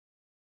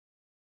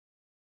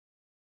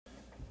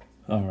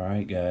All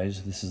right,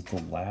 guys, this is the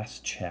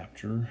last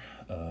chapter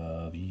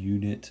of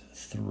Unit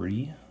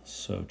 3.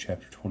 So,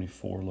 Chapter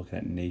 24, looking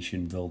at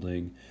nation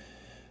building,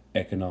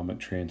 economic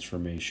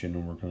transformation,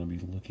 and we're going to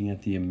be looking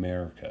at the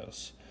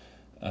Americas,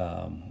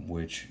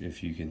 which,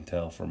 if you can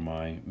tell from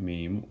my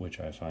meme, which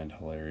I find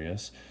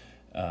hilarious,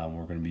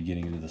 we're going to be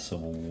getting into the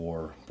Civil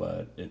War,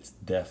 but it's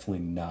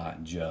definitely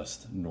not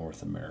just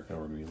North America.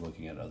 We're going to be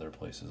looking at other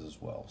places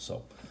as well.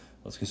 So,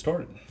 let's get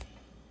started.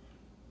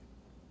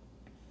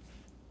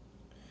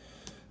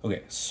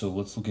 Okay, so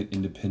let's look at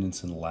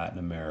independence in Latin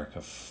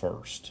America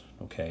first.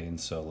 Okay, and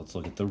so let's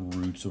look at the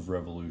roots of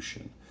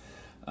revolution.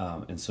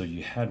 And so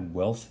you had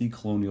wealthy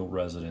colonial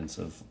residents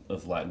of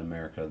Latin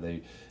America.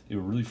 They were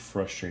really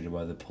frustrated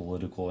by the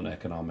political and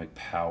economic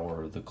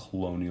power of the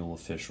colonial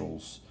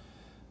officials,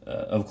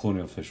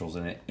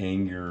 and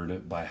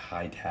angered by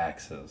high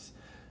taxes,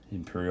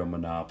 imperial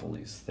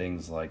monopolies,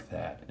 things like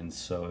that. And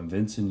so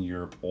events in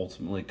Europe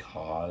ultimately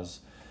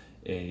caused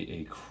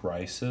a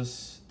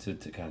crisis to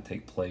kind of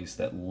take place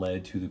that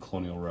led to the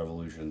colonial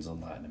revolutions in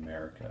Latin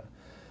America.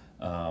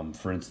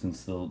 For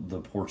instance,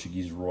 the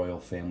Portuguese royal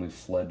family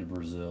fled to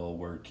Brazil,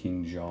 where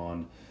King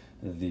John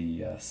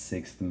the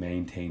Sixth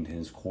maintained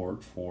his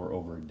court for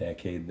over a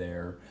decade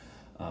there.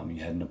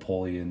 You had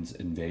Napoleon's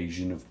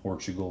invasion of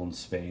Portugal and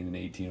Spain in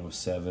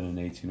 1807 and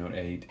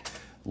 1808,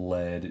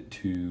 led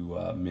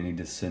to many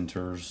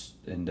dissenters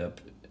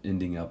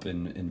ending up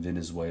in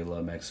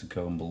Venezuela,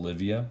 Mexico, and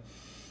Bolivia,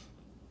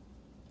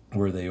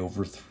 where they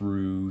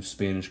overthrew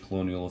Spanish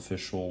colonial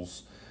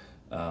officials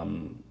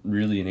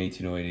really in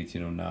 1808,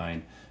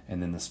 1809, and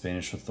then the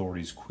Spanish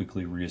authorities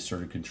quickly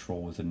reasserted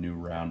control with a new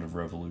round of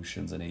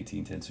revolutions in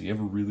 1810. So you have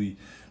a really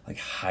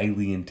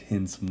highly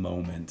intense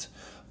moment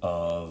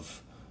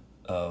of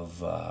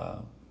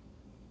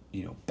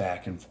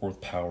back and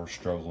forth power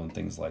struggle and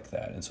things like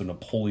that. And so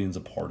Napoleon's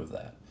a part of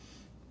that.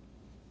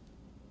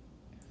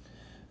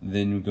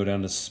 Then we go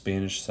down to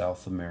Spanish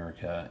South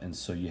America, and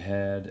so you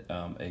had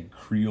a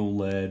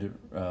Creole-led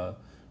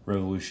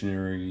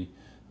revolutionary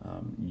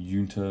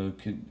junta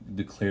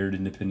declared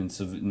independence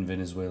in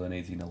Venezuela in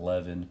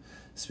 1811.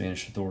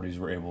 Spanish authorities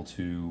were able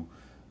to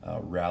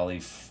rally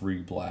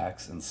free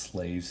blacks and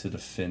slaves to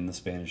defend the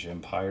Spanish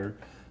Empire,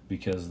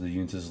 because the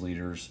junta's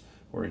leaders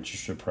were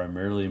interested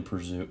primarily in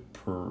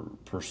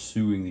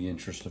pursuing the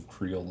interest of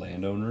Creole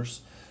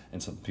landowners,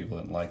 and some people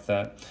didn't like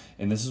that.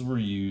 And this is where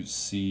you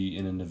see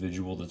an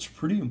individual that's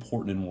pretty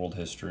important in world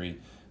history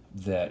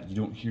that you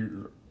don't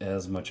hear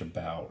as much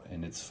about.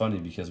 And it's funny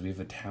because we have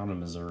a town in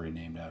Missouri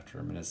named after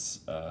him, and it's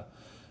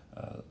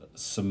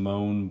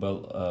Simon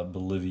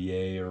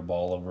Bolivar, or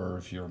Bolivar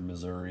if you're in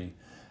Missouri.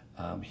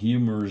 He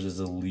emerged as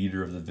a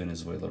leader of the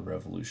Venezuela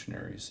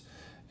revolutionaries.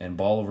 And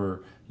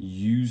Bolivar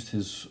used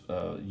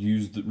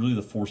really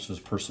the force of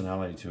his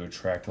personality to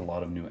attract a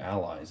lot of new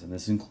allies, and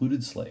this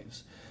included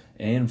slaves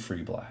and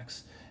free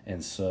blacks.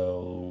 And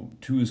so,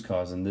 to his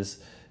cause, and this,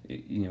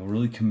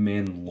 really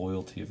commanded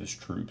loyalty of his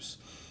troops.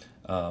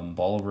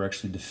 Bolivar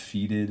actually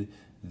defeated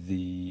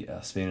the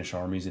Spanish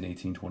armies in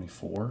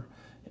 1824,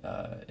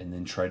 and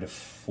then tried to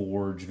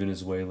forge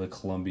Venezuela,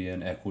 Colombia,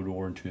 and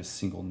Ecuador into a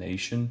single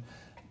nation.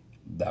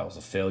 That was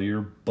a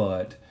failure,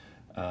 but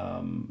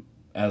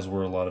as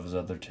were a lot of his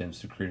other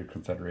attempts to create a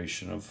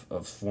confederation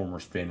of former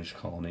Spanish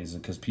colonies.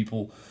 And because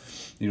people,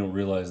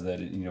 realize that,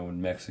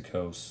 in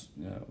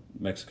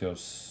Mexico,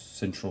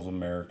 Central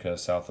America,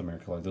 South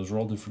America, those are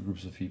all different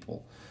groups of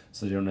people.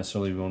 So they don't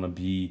necessarily want to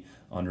be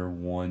under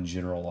one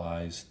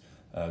generalized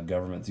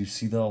government. You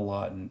see that a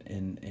lot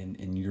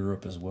in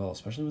Europe as well,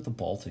 especially with the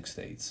Baltic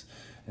states.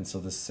 And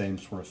so the same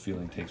sort of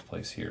feeling takes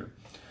place here.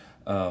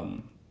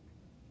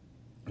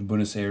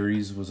 Buenos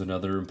Aires was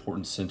another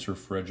important center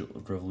for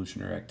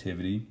revolutionary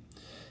activity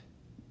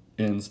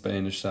in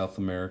Spanish South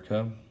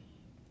America.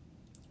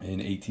 In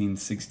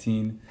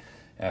 1816,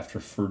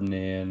 after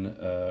Ferdinand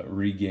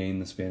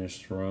regained the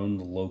Spanish throne,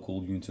 the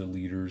local junta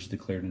leaders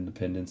declared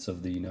independence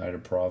of the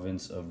United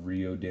Province of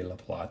Rio de la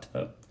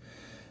Plata.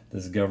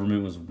 This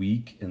government was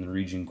weak, and the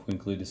region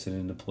quickly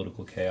descended into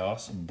political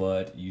chaos,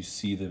 but you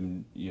see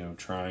them,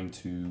 trying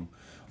to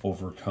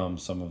overcome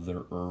some of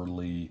their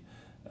early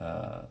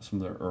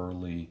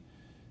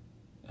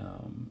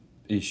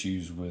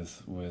issues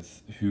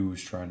with who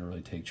was trying to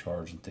really take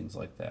charge and things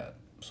like that.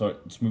 So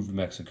let's move to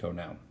Mexico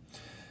now.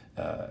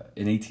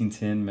 In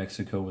 1810,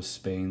 Mexico was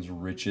Spain's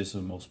richest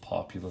and most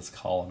populous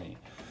colony,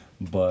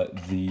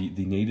 but the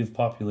native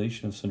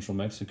population of central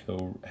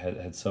Mexico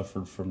had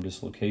suffered from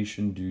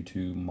dislocation due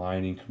to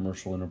mining,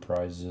 commercial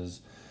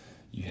enterprises.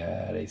 You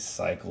had a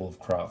cycle of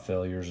crop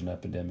failures and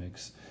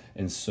epidemics.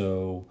 And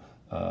so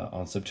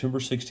on September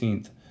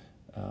 16th,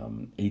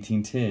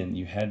 1810,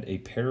 you had a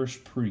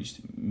parish priest.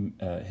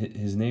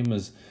 His name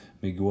was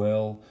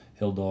Miguel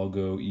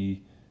Hidalgo y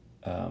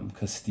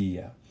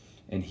Castilla,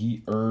 and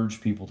he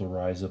urged people to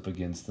rise up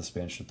against the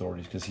Spanish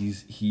authorities, because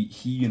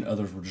he and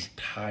others were just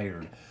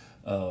tired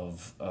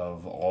of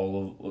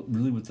all of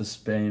really what the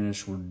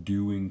Spanish were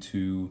doing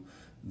to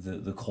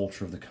the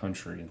culture of the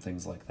country and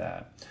things like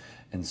that.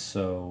 And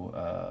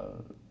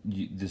so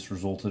this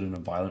resulted in a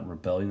violent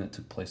rebellion that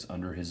took place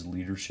under his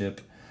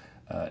leadership.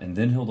 And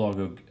then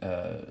Hidalgo,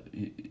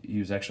 he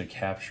was actually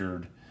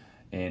captured,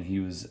 and he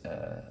was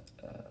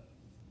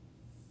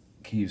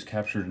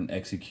captured and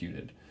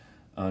executed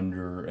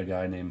under a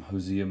guy named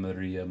Jose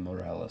Maria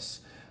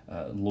Morales.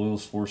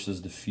 Loyalist forces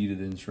defeated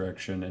the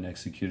insurrection and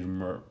executed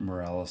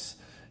Morales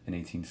in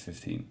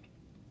 1815.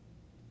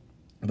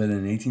 But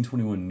in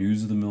 1821,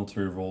 news of the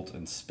military revolt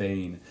in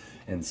Spain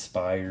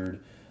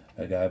inspired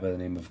a guy by the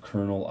name of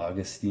Colonel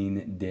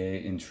Agustin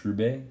de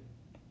Iturbe.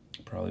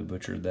 Probably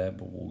butchered that,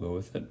 but we'll go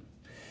with it.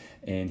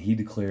 And he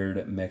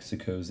declared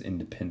Mexico's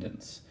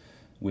independence,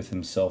 with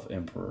himself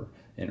emperor.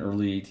 In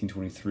early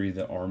 1823,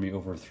 the army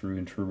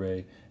overthrew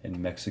Iturbe, and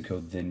Mexico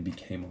then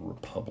became a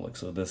republic.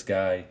 So this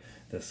guy,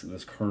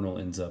 this colonel,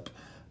 ends up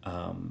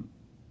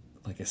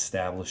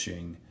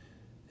establishing,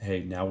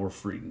 hey, now we're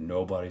free,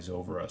 nobody's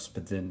over us.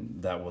 But then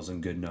that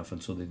wasn't good enough,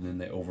 and so then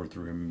they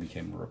overthrew him and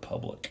became a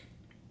republic.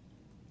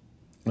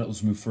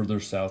 Let's move further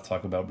south,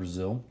 talk about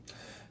Brazil.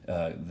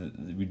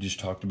 We just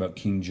talked about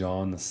King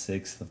John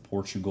VI of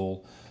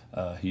Portugal.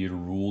 He had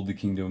ruled the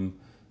kingdom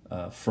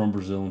from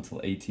Brazil until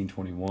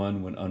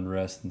 1821, when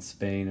unrest in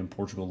Spain and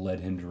Portugal led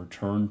him to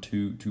return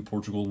to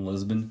Portugal and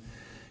Lisbon.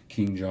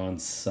 King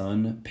John's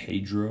son,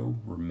 Pedro,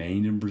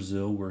 remained in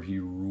Brazil, where he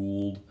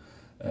ruled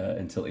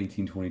until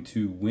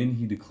 1822, when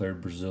he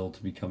declared Brazil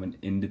to become an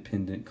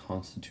independent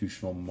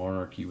constitutional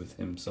monarchy with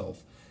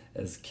himself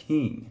as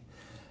king.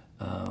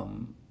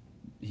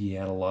 He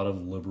had a lot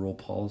of liberal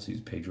policies.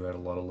 Pedro had a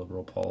lot of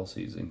liberal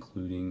policies,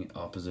 including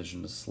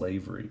opposition to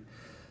slavery.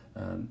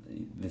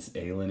 This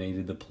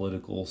alienated the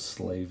political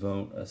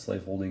slaveholding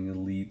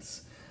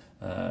elites,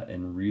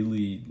 and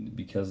really,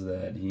 because of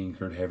that, he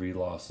incurred heavy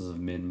losses of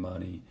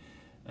money,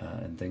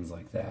 and things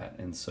like that.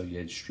 And so you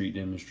had street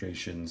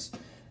demonstrations,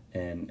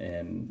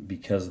 and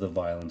because the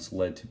violence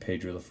led to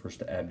Pedro I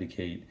to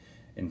abdicate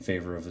in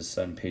favor of his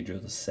son Pedro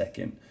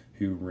II,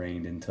 who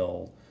reigned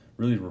until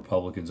really the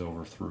Republicans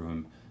overthrew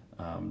him.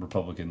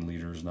 Republican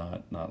leaders,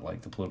 not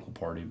like the political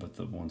party, but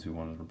the ones who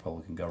wanted a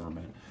Republican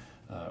government,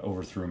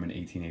 overthrew him in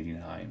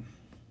 1889.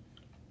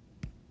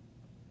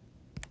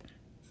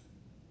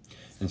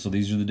 And so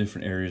these are the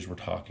different areas we're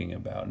talking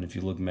about. And if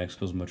you look,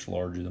 Mexico's much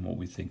larger than what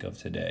we think of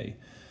today.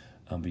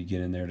 But you get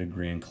in there to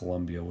Gran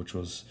Colombia, which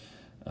was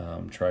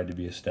tried to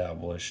be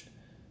established,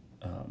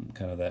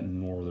 kind of that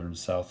northern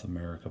South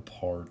America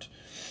part.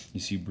 You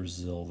see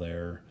Brazil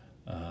there,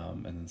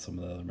 and then some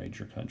of the other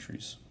major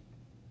countries.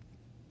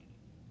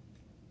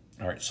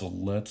 All right, so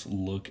let's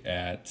look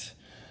at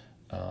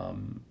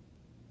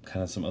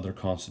kind of some other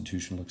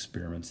constitutional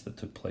experiments that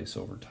took place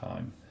over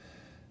time.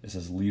 It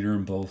says leader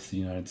in both the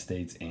United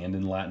States and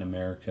in Latin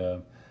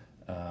America.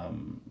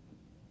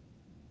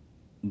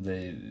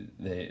 They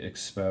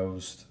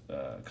espoused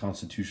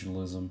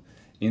constitutionalism.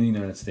 In the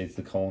United States,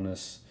 the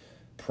colonists'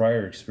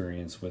 prior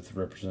experience with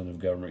representative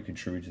government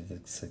contributed to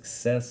the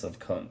success of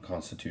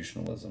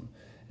constitutionalism.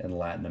 In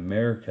Latin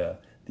America,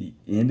 the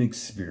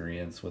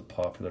inexperience with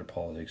popular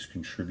politics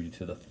contributed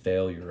to the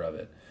failure of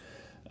it.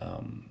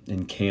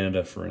 In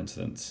Canada, for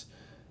instance,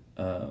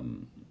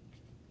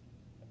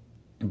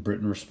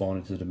 Britain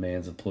responded to the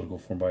demands of political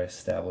reform by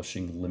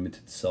establishing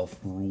limited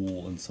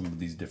self-rule in some of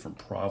these different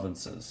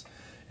provinces.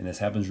 And this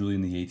happens really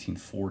in the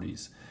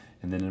 1840s.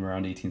 And then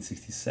around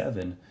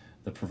 1867,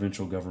 the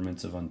provincial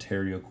governments of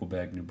Ontario,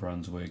 Quebec, New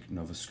Brunswick,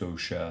 Nova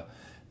Scotia,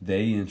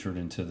 they entered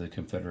into the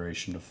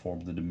Confederation to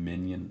form the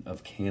Dominion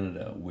of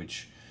Canada,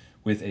 which,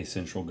 with a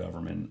central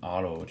government in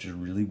Ottawa, which is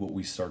really what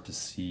we start to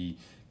see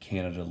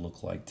Canada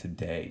look like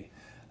today.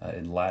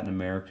 In Latin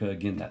America,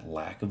 again, that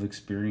lack of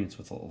experience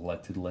with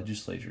elected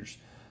legislatures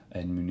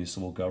and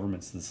municipal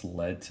governments, this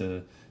led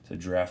to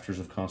drafters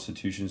of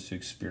constitutions to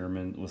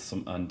experiment with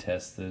some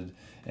untested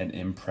and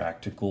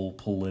impractical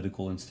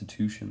political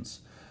institutions.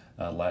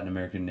 Latin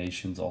American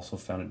nations also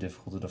found it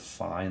difficult to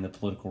define the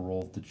political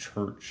role of the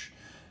church,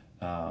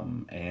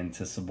 and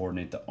to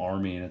subordinate the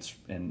army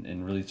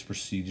and really its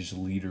prestigious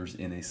leaders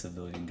in a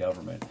civilian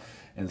government.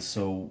 And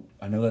so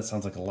I know that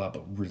sounds like a lot,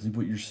 but really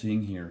what you're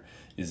seeing here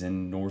is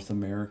in North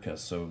America,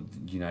 so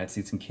the United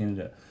States and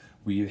Canada,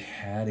 we've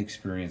had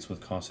experience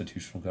with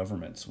constitutional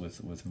governments,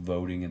 with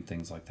voting and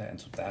things like that, and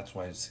so that's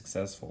why it's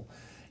successful.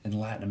 In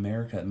Latin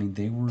America, I mean,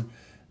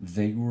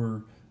 they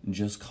were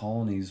just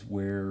colonies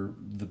where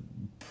the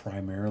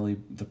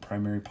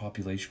primary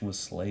population was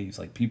slaves.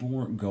 Like, people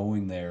weren't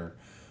going there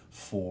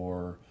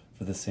for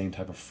the same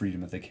type of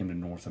freedom that they came to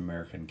North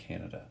America and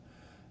Canada.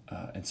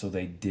 And so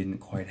they didn't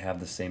quite have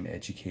the same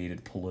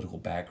educated political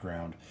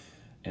background,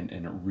 and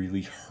it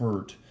really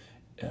hurt.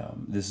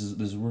 This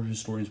is where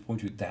historians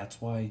point to. That's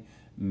why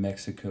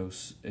Mexico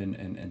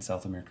and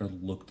South America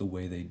look the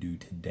way they do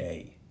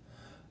today.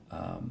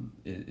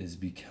 Is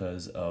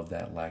because of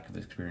that lack of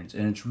experience.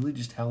 And it's really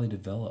just how they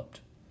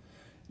developed.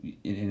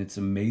 And it's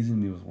amazing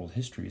to me with world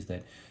history is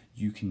that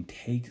you can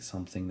take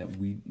something that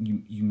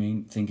you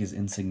may think is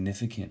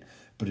insignificant,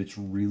 but it's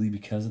really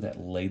because of that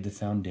laid the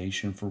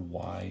foundation for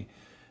why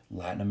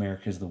Latin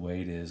America is the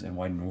way it is and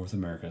why North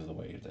America is the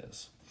way it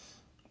is.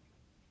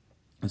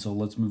 And so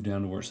let's move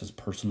down to where it says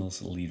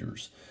personalist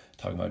leaders.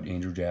 Talking about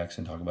Andrew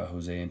Jackson, talking about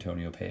Jose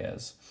Antonio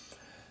Paez.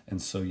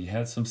 And so you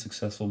had some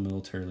successful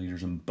military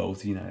leaders in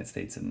both the United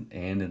States and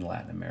in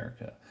Latin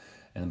America.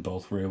 And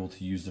both were able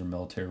to use their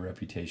military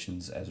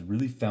reputations as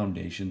really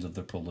foundations of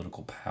their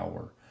political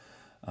power.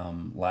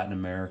 Latin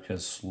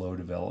America's slow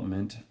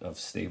development of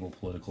stable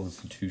political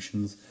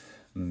institutions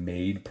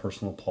made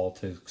personal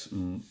politics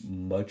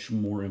much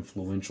more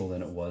influential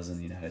than it was in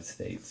the United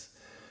States.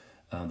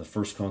 The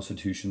first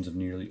constitutions of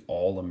nearly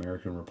all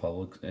American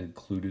republics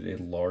included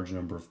a large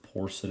number of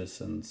poor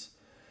citizens,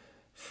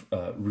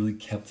 really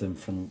kept them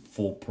from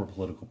full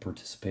political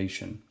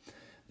participation.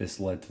 This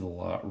led to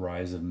the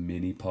rise of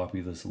many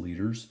populist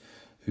leaders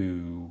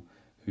who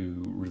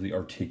really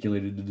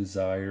articulated the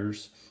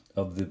desires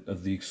of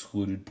the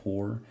excluded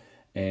poor,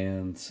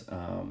 and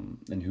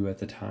who at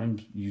the time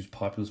used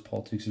populist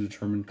politics to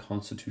determine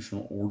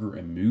constitutional order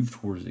and move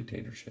towards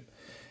dictatorship.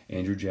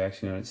 Andrew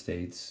Jackson, United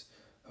States,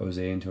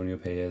 Jose Antonio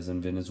Paez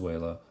in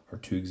Venezuela are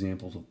two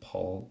examples of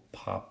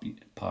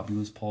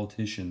populist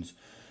politicians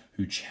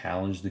who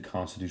challenged the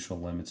constitutional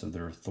limits of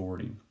their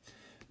authority.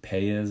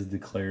 Paez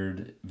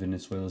declared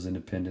Venezuela's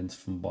independence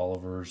from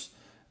Bolivar's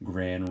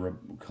Gran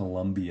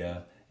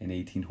Colombia in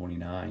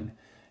 1829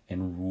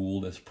 and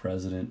ruled as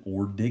president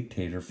or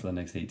dictator for the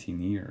next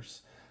 18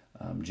 years.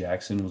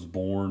 Jackson was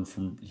born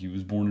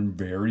in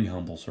very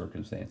humble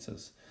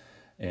circumstances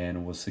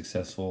and was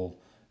successful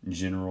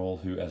general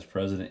who, as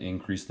president,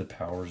 increased the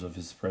powers of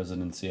his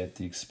presidency at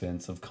the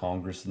expense of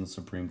Congress and the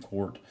Supreme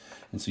Court.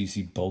 And so you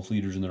see both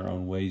leaders in their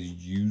own ways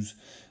use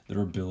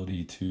their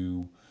ability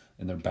to,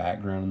 and their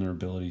background and their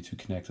ability to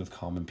connect with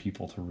common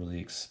people to really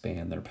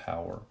expand their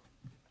power.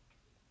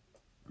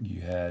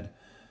 You had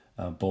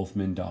both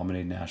men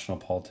dominated national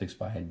politics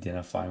by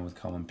identifying with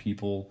common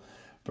people,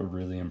 but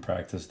really in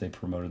practice they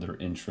promoted their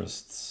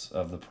interests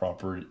of the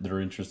property, their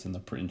interest in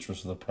the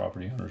interests of the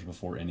property owners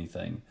before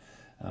anything,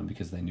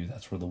 because they knew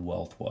that's where the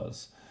wealth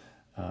was.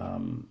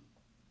 And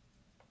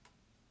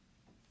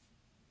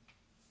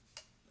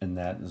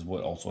that is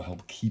what also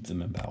helped keep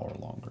them in power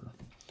longer.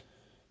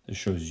 This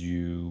shows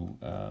you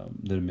the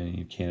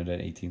Dominion of Canada in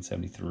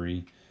 1873,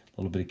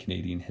 a little bit of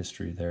Canadian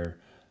history there.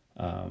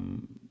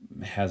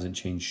 Hasn't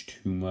changed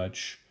too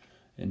much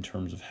in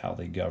terms of how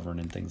they govern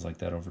and things like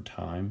that over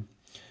time.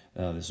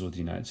 This is what the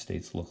United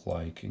States looked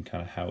like and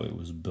kind of how it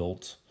was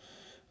built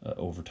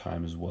over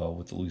time as well,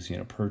 with the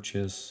Louisiana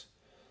Purchase,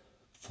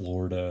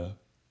 Florida,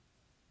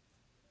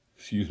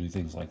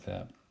 things like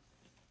that.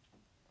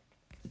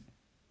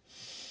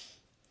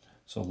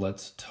 So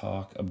let's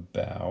talk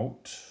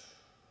about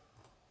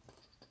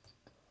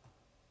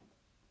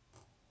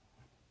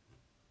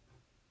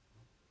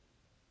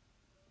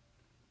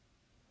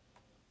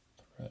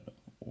threat of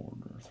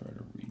order, threat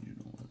of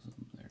regionalism.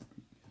 There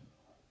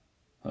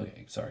we go.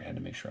 Okay, sorry, I had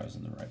to make sure I was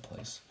in the right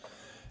place.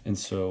 And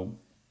so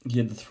you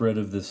had the threat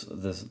of this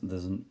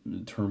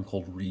term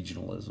called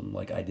regionalism,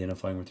 like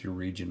identifying with your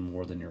region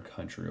more than your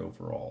country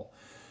overall.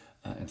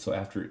 And so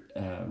after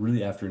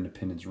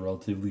independence,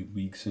 relatively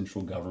weak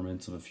central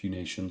governments of a few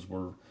nations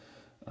were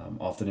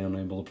often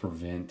unable to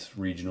prevent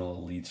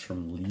regional elites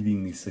from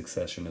leading these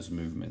secessionist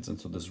movements. And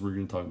so we're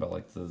going to talk about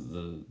like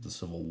the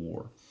Civil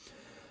War.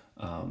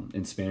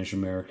 In Spanish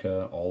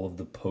America, all of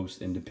the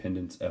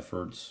post-independence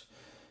efforts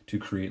to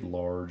create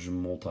large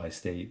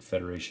multi-state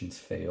federations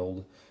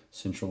failed.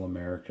 Central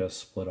America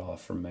split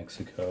off from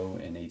Mexico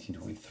in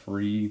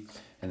 1823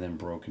 and then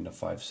broke into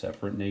 5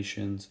 separate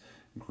nations.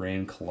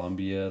 Gran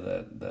Colombia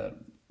that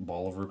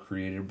Bolivar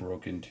created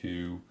broke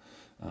into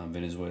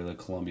Venezuela,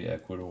 Colombia,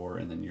 Ecuador,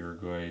 and then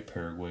Uruguay,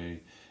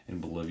 Paraguay,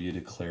 and Bolivia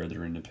declared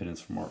their independence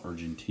from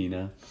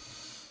Argentina.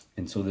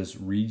 And so this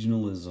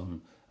regionalism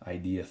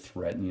idea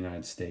threatened the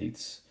United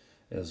States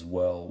as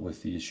well,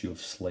 with the issue of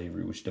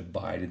slavery, which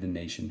divided the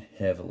nation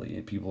heavily.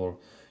 And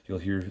you'll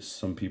hear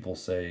some people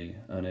say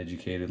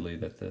uneducatedly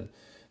that the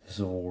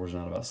Civil War is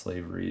not about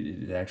slavery.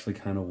 It actually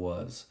kind of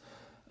was.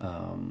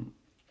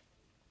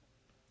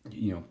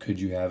 Could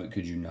you have it?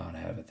 Could you not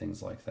have it?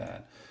 Things like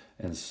that.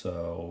 And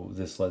so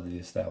this led to the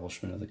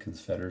establishment of the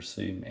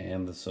Confederacy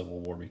and the Civil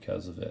War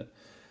because of it.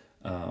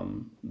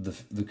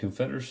 The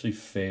Confederacy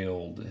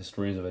failed,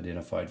 historians have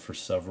identified, for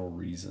several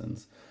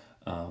reasons.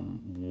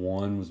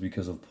 One was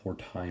because of poor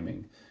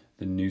timing.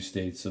 The new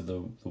states of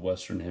the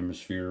Western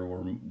Hemisphere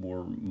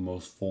were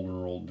most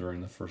vulnerable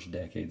during the first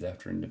decades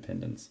after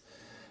independence.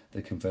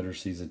 The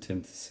Confederacy's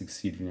attempt to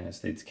succeed in the United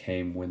States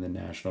came when the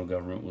national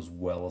government was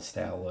well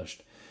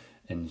established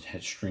and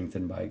had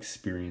strengthened by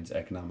experienced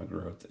economic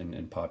growth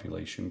and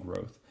population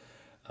growth.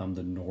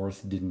 The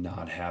North did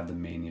not have the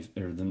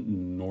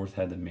North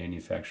had the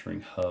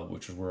manufacturing hub,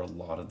 which is where a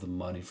lot of the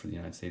money for the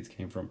United States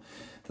came from.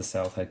 The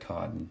South had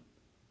cotton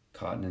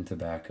and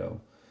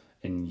tobacco,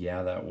 and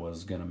yeah, that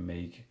was going to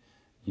make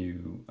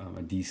you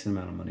a decent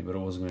amount of money, but it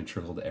wasn't going to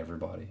trickle to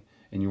everybody,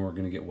 and you weren't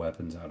going to get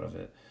weapons out of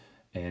it.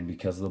 And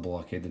because of the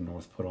blockade the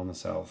North put on the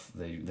South,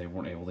 they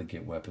weren't able to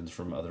get weapons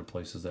from other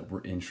places that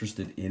were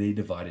interested in a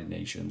divided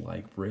nation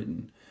like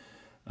Britain.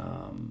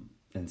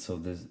 And so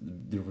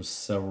there was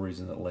several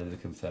reasons that led to the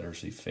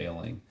Confederacy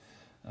failing.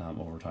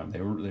 over time.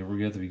 They were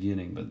good at the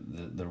beginning,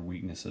 but their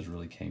weaknesses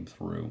really came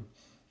through.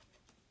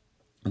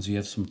 And so you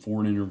have some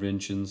foreign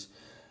interventions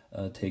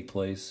take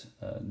place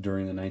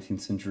during the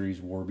 19th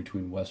century's war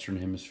between Western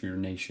Hemisphere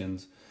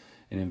nations,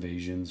 and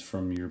invasions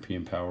from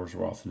European powers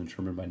were often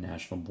determined by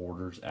national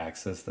borders,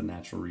 access to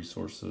natural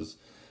resources,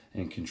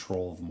 and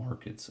control of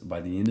markets.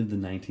 By the end of the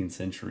 19th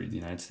century, the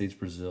United States,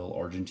 Brazil,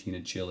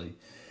 Argentina, Chile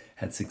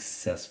had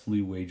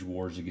successfully waged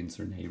wars against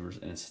their neighbors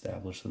and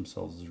established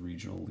themselves as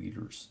regional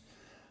leaders.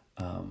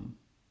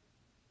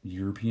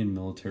 European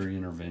military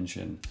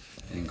intervention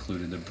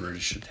included the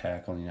British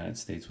attack on the United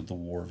States with the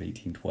War of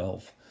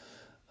 1812.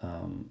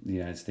 The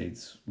United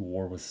States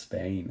war with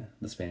Spain,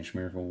 the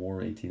Spanish-American War,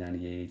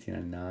 1898,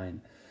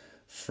 1899,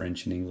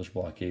 French and English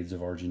blockades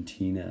of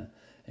Argentina,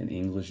 an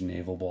English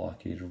naval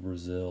blockade of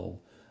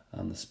Brazil,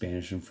 the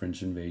Spanish and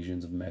French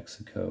invasions of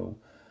Mexico.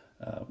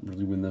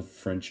 Really, when the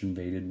French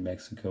invaded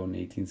Mexico in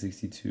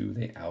 1862,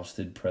 they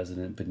ousted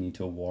President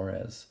Benito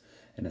Juarez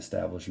and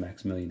established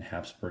Maximilian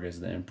Habsburg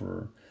as the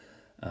emperor.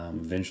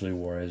 Eventually,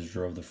 Juarez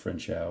drove the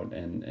French out,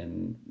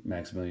 and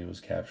Maximilian was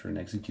captured and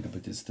executed.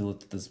 But it's still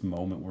at this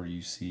moment where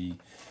you see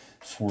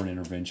foreign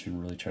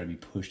intervention really try to be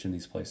pushed in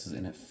these places,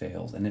 and it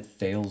fails. And it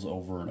fails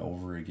over and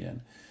over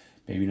again.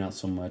 Maybe not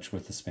so much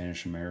with the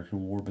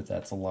Spanish-American War, but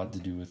that's a lot to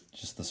do with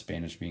just the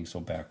Spanish being so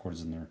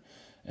backwards in their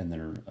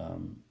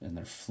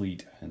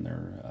fleet and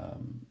their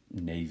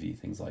navy,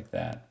 things like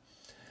that.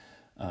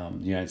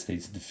 The United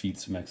States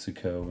defeats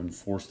Mexico and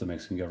forced the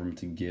Mexican government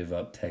to give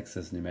up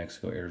Texas, New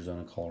Mexico,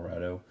 Arizona,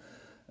 Colorado,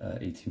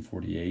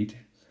 1848.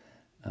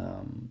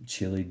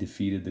 Chile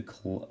defeated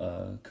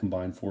the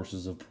combined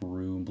forces of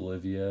Peru and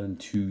Bolivia in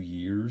 2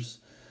 years,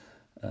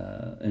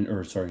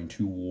 in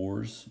 2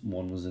 wars.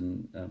 One was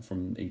from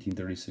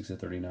 1836 to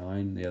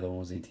 39. The other one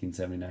was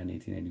 1879 to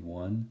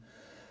 1881.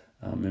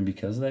 And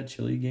because of that,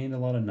 Chile gained a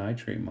lot of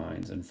nitrate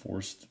mines and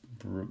forced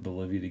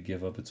Bolivia to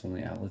give up its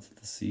only outlet to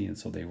the sea. And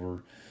so they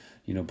were,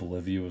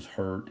 Bolivia was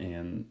hurt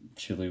and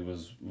Chile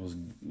was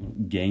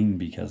gained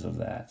because of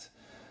that.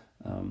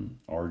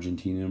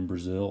 Argentina and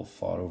Brazil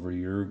fought over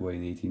Uruguay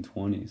in the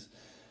 1820s.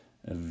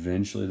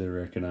 Eventually, they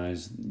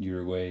recognized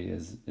Uruguay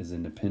as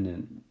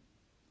independent,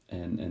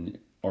 and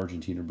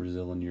Argentina,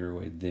 Brazil, and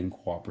Uruguay then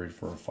cooperated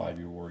for a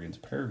 5-year war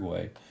against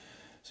Paraguay.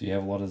 So you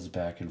have a lot of this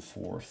back and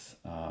forth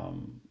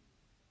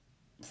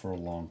for a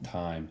long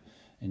time.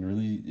 And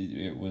really,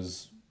 it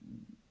was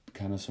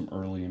kind of some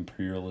early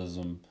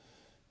imperialism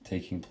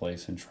taking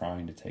place and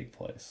trying to take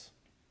place.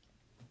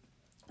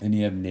 And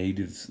you have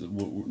natives, a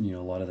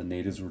lot of the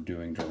natives were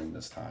doing during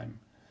this time.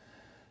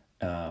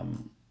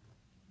 And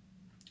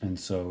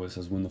so it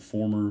says, when the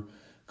former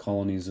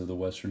colonies of the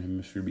Western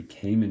Hemisphere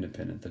became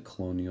independent, the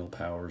colonial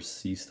powers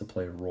ceased to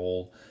play a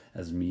role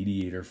as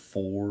mediator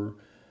for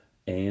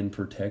and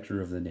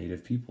protector of the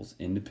native peoples.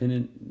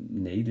 Independent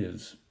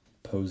natives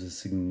pose a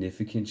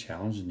significant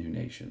challenge to new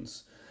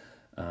nations.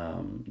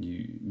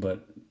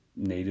 But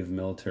native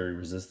military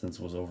resistance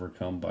was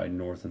overcome by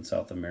North and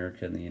South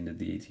America in the end of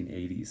the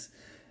 1880s.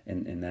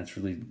 And that's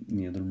really,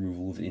 the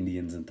removal of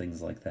Indians and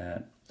things like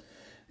that.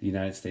 The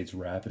United States'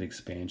 rapid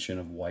expansion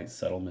of white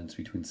settlements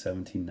between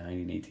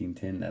 1790 and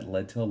 1810 that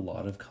led to a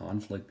lot of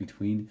conflict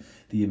between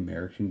the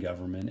American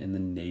government and the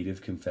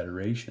native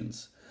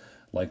confederations,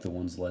 like the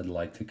ones led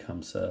like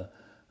Tecumseh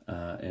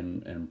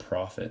and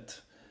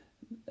Prophet.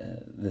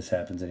 This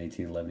happens in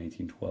 1811,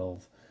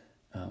 1812.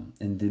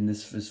 And then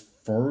this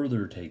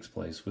further takes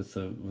place with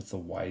the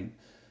white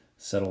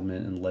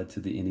settlement and led to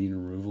the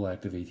Indian Removal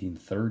Act of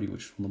 1830,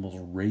 which is one of the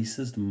most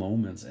racist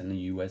moments in the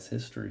U.S.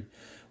 history,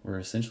 where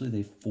essentially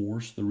they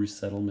forced the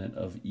resettlement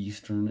of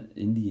Eastern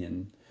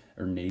Indian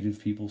or Native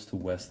peoples to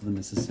west of the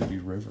Mississippi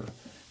River.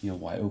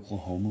 Why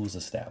Oklahoma was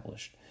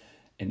established.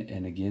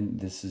 And again,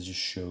 this just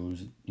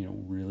shows,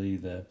 really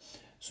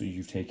so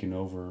you've taken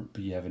over,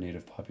 but you have a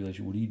native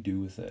population. What do you do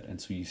with it? And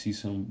so you see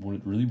one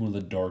of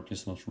the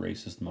darkest, most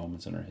racist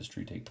moments in our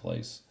history take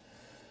place.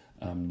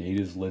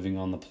 Natives living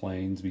on the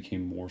plains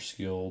became more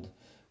skilled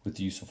with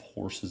the use of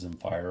horses and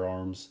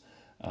firearms.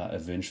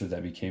 Eventually,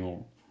 that became a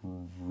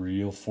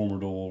real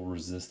formidable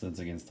resistance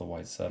against the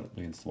white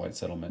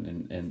settlement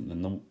and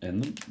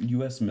the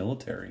U.S.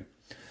 military.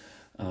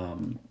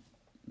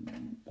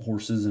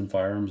 Horses and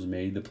firearms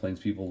made the plains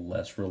people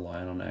less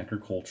reliant on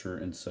agriculture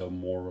and so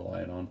more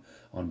reliant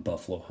on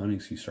buffalo hunting.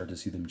 So you start to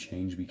see them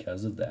change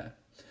because of that.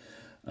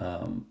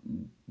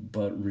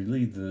 But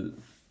really, the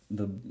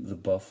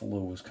buffalo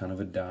was kind of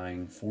a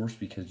dying force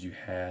because you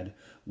had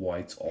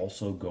whites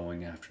also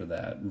going after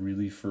that,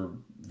 really for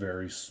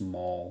very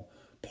small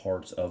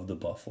parts of the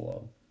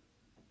buffalo.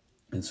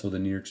 And so the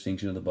near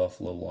extinction of the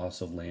buffalo,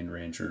 loss of land to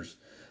ranchers,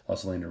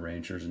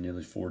 and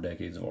nearly 4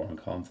 decades of armed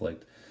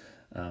conflict.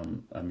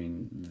 The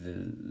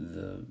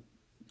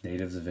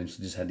natives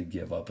eventually just had to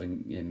give up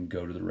and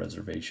go to the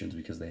reservations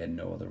because they had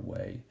no other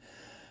way.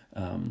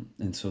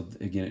 And so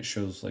again, it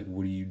shows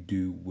what do you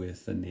do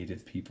with the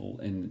native people,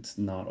 and it's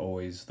not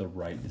always the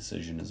right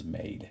decision is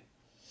made.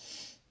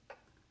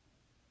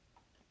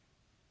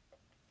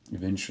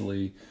 But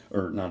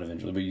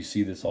you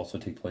see this also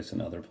take place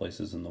in other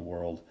places in the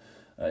world.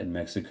 In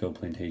Mexico,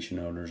 plantation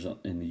owners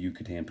in the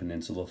Yucatan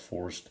Peninsula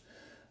forced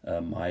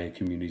Maya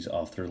communities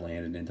off their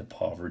land and into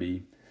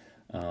poverty.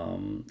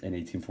 In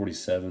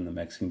 1847, the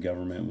Mexican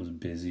government was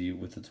busy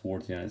with its war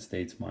with the United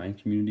States. Mayan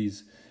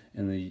communities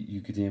in the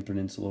Yucatan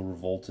Peninsula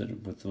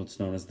revolted with what's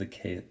known as the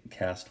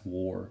Caste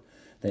War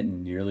that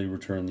nearly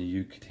returned the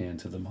Yucatan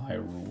to the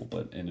Maya rule,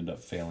 but ended up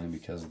failing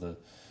because the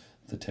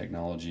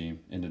technology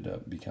ended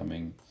up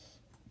becoming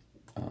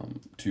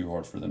too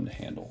hard for them to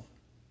handle.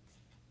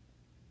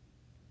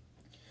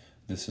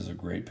 This is a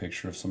great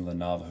picture of some of the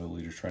Navajo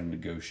leaders trying to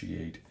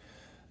negotiate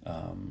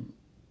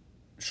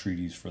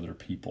treaties for their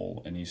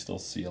people, and you still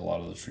see a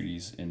lot of those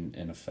treaties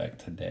in effect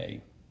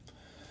today.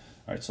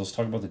 All right, so let's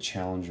talk about the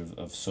challenge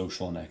of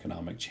social and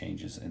economic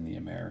changes in the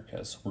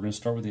Americas. So we're going to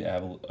start with the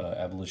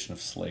abolition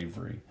of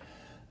slavery.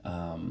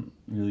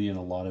 Really, in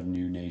a lot of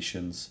new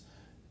nations,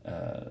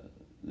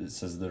 it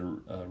says the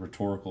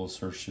rhetorical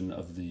assertion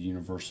of the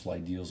universal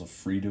ideals of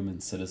freedom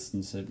and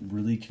citizenship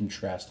really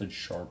contrasted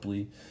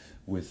sharply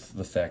with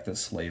the fact that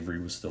slavery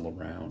was still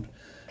around.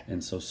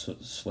 And so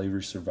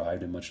slavery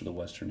survived in much of the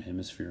Western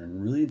Hemisphere,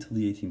 and really until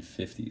the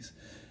 1850s.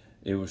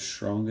 It was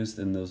strongest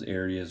in those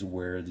areas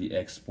where the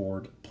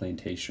export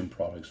plantation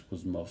products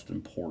was most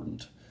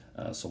important,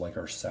 so like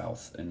our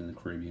South and in the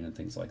Caribbean and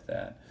things like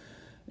that.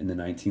 In the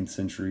 19th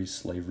century,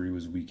 slavery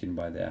was weakened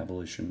by the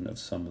abolition of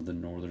some of the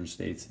northern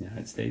states in the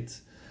United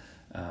States.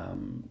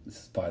 This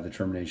is by the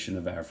termination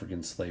of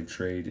African slave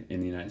trade in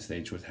the United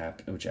States,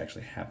 which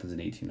actually happens in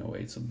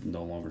 1808, so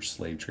no longer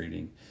slave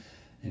trading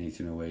in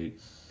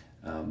 1808.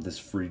 This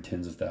freed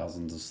tens of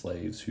thousands of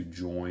slaves who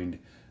joined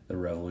the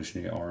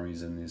revolutionary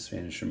armies in the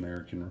Spanish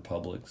American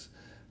republics.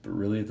 But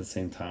really, at the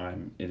same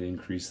time, it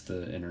increased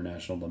the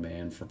international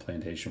demand for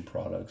plantation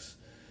products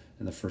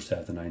in the first half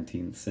of the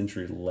 19th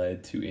century,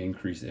 led to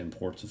increased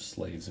imports of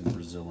slaves in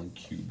Brazil and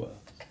Cuba.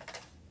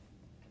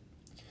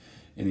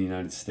 In the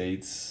United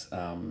States,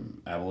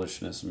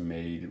 abolitionists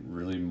made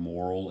really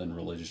moral and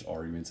religious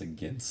arguments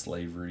against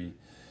slavery.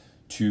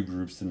 Two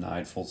groups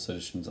denied full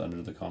citizens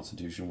under the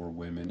Constitution were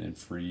women and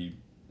free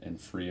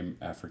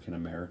African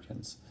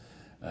Americans.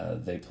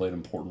 They played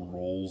important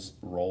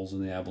roles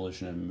in the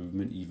abolition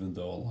movement, even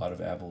though a lot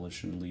of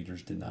abolition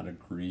leaders did not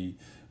agree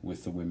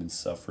with the women's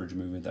suffrage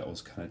movement that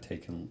was kind of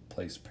taking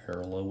place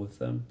parallel with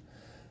them,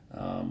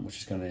 which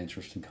is kind of an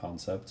interesting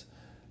concept.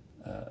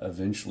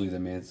 Eventually, the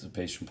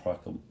Emancipation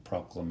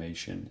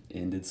Proclamation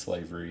ended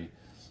slavery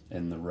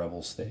in the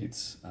rebel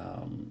states,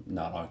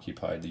 not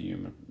occupied by the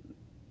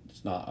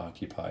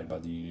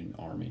Union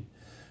Army,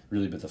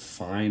 really. But the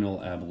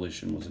final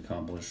abolition was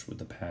accomplished with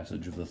the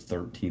passage of the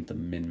 13th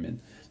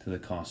Amendment to the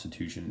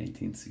Constitution in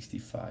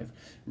 1865.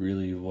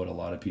 Really, what a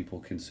lot of people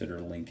consider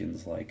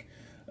Lincoln's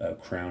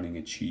crowning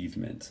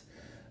achievement.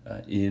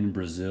 In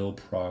Brazil,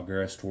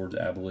 progress towards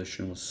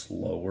abolition was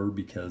slower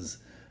because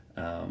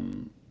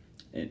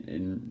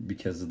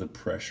because of the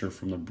pressure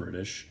from the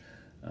British.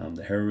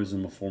 The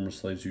heroism of former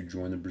slaves who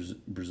joined the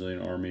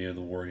Brazilian army of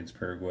the war against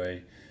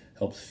Paraguay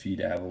helped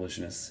feed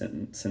abolitionist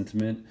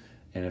sentiment,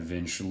 and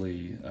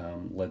eventually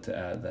led to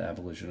the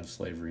abolition of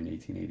slavery in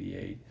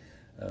 1888.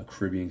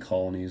 Caribbean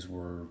colonies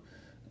were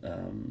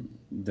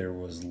there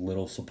was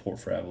little support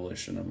for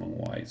abolition among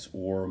whites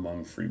or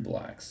among free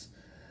blacks.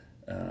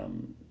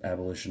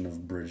 Abolition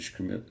of British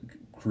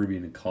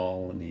Caribbean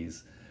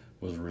colonies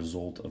was a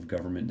result of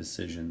government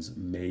decisions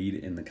made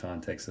in the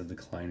context of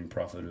declining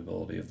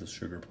profitability of the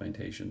sugar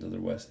plantations of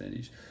the West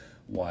Indies,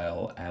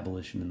 while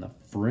abolition in the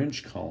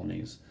French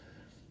colonies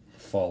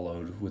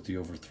followed with the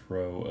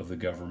overthrow of the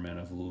government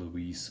of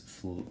Louis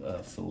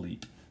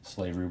Philippe.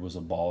 Slavery was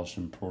abolished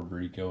in Puerto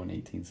Rico in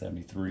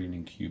 1873 and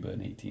in Cuba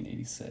in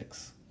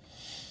 1886.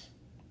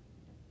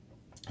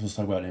 Let's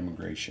talk about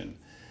immigration.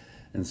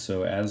 And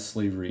so as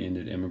slavery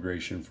ended,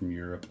 immigration from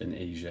Europe and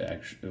Asia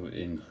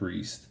actually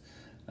increased.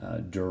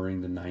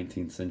 During the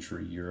 19th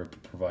century, Europe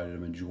provided a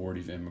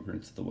majority of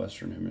immigrants to the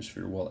Western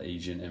Hemisphere, while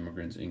Asian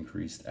immigrants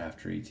increased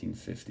after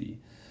 1850.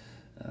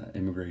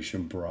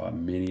 Immigration brought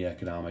many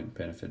economic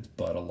benefits,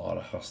 but a lot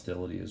of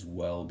hostility as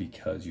well,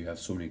 because you have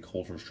so many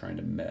cultures trying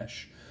to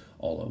mesh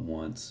all at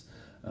once.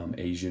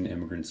 Asian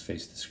immigrants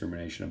faced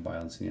discrimination and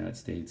violence in the United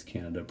States,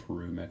 Canada,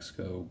 Peru,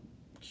 Mexico,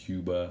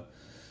 Cuba.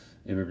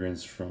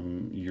 Immigrants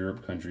from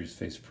Europe countries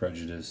face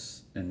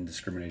prejudice and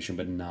discrimination,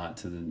 but not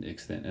to the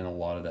extent, and a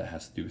lot of that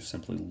has to do with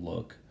simply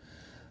look.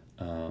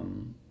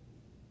 So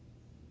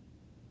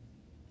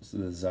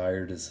the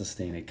desire to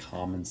sustain a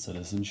common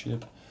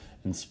citizenship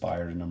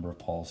inspired a number of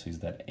policies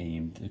that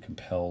aimed to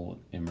compel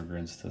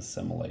immigrants to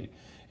assimilate.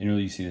 And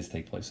really, you see this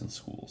take place in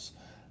schools.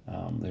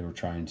 They were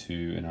trying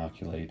to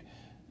inculcate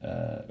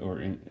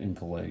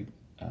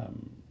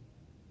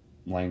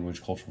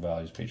language, cultural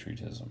values,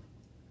 patriotism.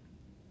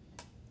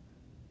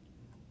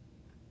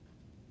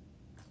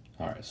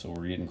 All right, so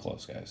we're getting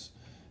close, guys.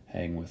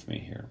 Hang with me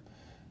here.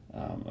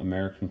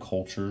 American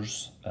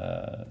cultures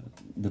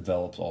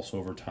develops also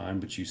over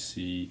time, but you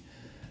see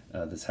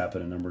this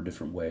happen a number of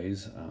different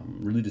ways.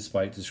 Really,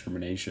 despite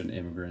discrimination,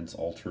 immigrants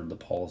altered the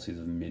policies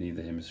of many of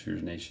the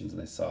hemisphere's nations,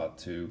 and they sought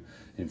to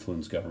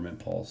influence government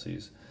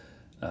policies.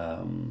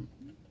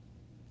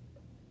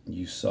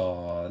 You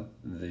saw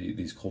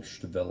these cultures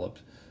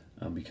developed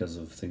because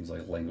of things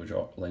like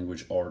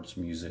language arts,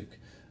 music,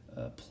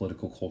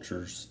 political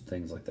cultures,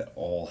 things like that,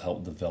 all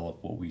help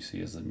develop what we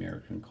see as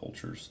American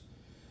cultures.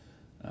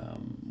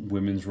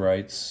 Women's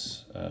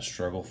rights,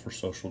 struggle for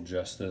social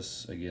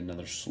justice, again,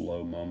 another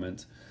slow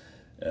moment.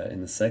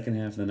 In the second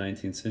half of the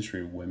 19th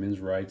century,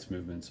 women's rights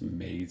movements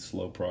made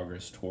slow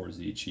progress towards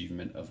the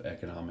achievement of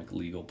economic,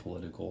 legal,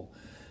 political,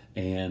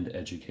 and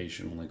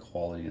educational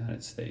equality in the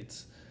United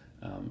States,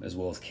 as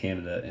well as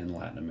Canada and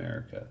Latin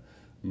America.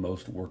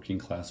 Most working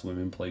class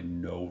women played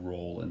no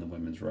role in the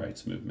women's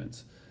rights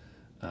movements.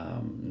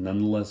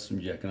 Nonetheless,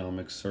 the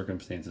economic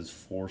circumstances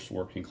forced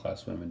working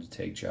class women to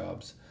take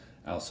jobs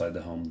outside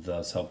the home,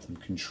 thus helped them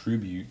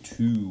contribute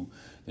to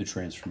the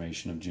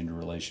transformation of gender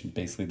relations.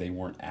 Basically, they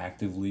weren't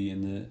actively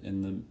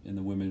in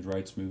the women's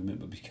rights movement,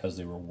 but because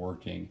they were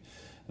working,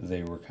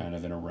 they were kind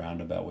of in a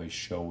roundabout way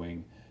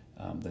showing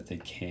that they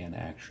can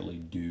actually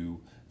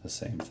do the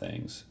same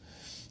things.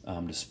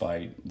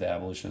 Despite the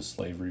abolition of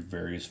slavery,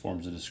 various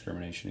forms of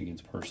discrimination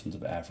against persons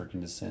of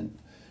African descent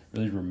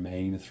really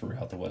remained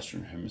throughout the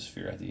Western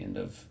Hemisphere at the end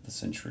of the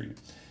century.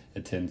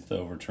 Attempts to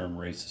overturn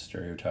racist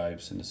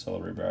stereotypes and to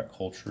celebrate black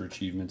culture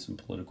achievements in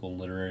political and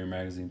literary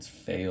magazines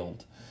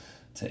failed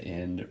to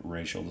end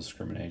racial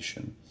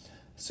discrimination.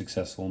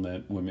 Successful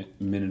men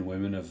and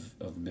women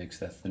of mixed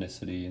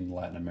ethnicity in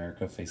Latin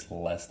America face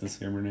less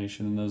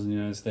discrimination than those in the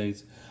United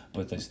States,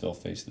 but they still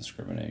face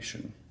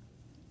discrimination.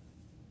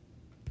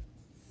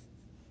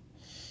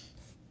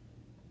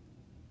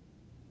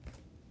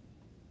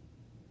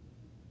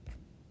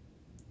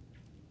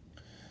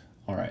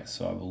 All right,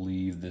 so I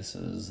believe this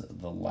is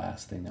the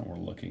last thing that we're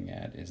looking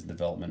at is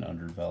development,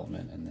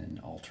 underdevelopment, and then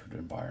altered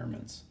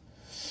environments.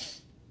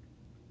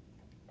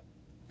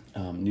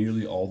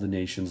 Nearly all the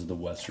nations of the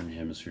Western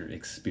Hemisphere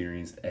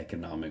experienced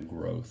economic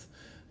growth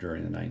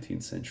during the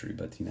 19th century,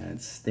 but the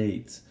United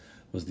States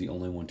was the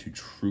only one to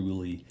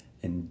truly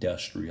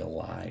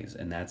industrialize,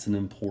 and that's an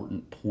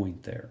important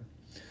point there.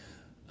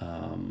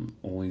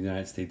 Only the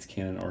United States,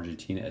 Canada, and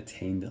Argentina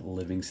attained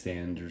living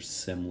standards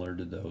similar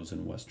to those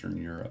in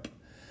Western Europe.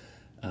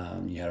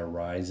 You had a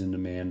rise in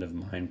demand of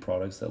mine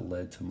products that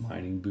led to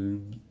mining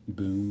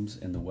booms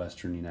in the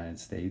western United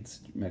States,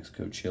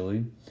 Mexico,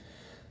 Chile.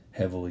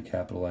 Heavily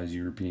capitalized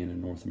European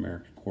and North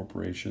American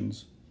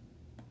corporations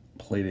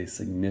played a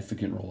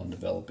significant role in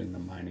developing the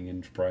mining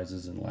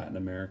enterprises in Latin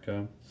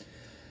America.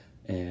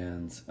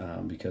 And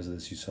because of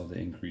this, you saw the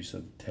increase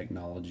of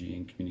technology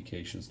and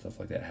communication, stuff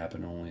like that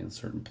happen only in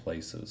certain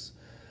places.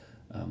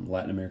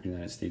 Latin America,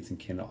 United States, and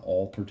Canada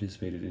all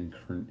participated in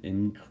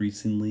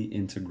increasingly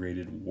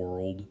integrated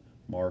world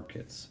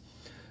markets.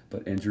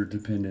 But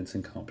interdependence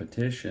and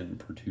competition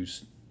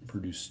produced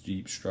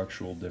deep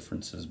structural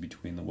differences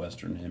between the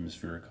Western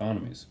Hemisphere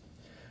economies.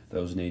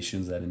 Those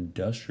nations that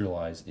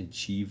industrialized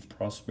achieved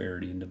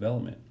prosperity and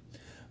development.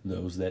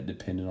 Those that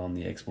depended on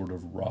the export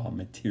of raw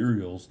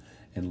materials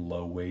and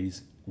low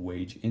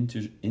wage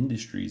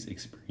industries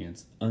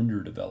experienced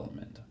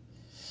underdevelopment.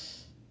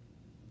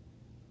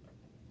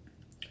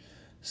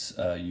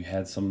 You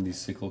had some of these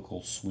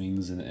cyclical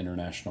swings in the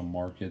international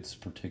markets,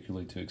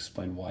 particularly to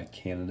explain why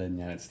Canada and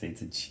the United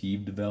States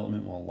achieved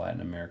development while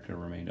Latin America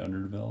remained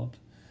underdeveloped.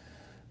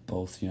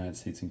 Both the United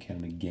States and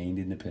Canada gained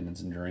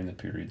independence during the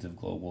periods of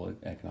global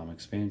economic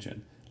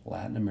expansion.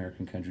 Latin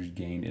American countries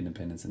gained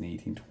independence in the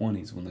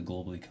 1820s when the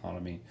global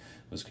economy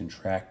was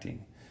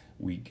contracting.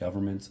 Weak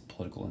governments,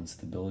 political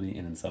instability,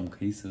 and in some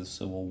cases,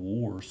 civil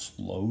war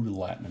slowed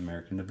Latin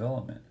American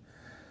development.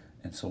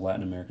 And so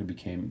Latin America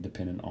became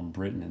dependent on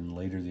Britain and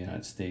later the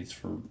United States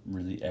for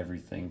really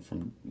everything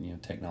from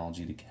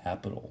technology to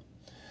capital.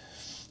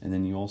 And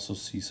then you also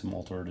see some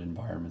altered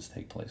environments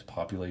take place: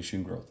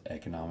 population growth,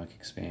 economic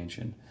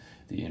expansion,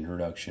 the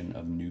introduction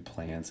of new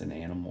plants and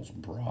animals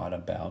brought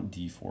about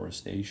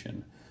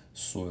deforestation,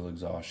 soil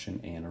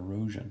exhaustion and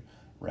erosion.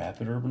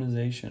 Rapid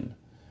urbanization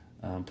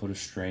put a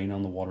strain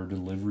on the water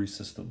delivery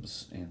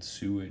systems and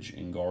sewage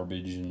and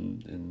garbage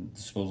and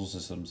disposal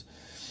systems.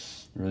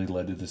 Really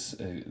led to this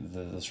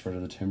the spread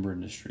of the timber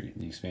industry,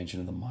 the expansion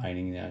of the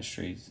mining in the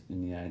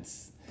United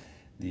States.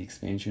 The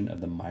expansion of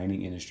the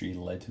mining industry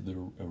led to the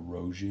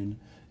erosion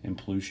and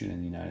pollution in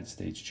the United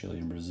States, Chile,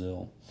 and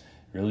Brazil.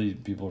 Really,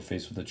 people are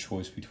faced with a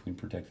choice between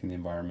protecting the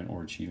environment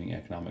or achieving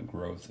economic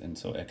growth, and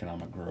so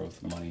economic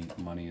growth,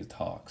 money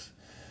talks.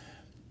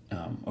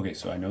 Okay,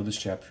 so I know this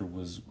chapter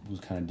was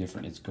kind of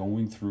different. It's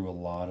going through a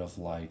lot of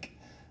why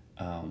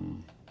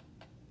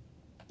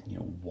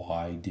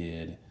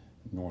did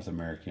North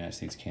America, United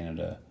States,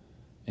 Canada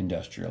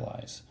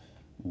industrialize?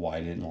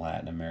 Why didn't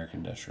Latin America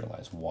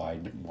industrialize? Why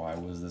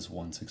was this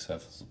one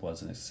successful,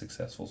 wasn't it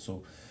successful?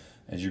 So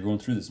as you're going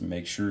through this,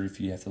 make sure if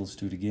you have to listen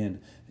to it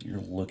again that you're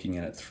looking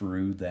at it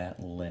through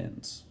that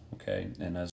lens, okay? And as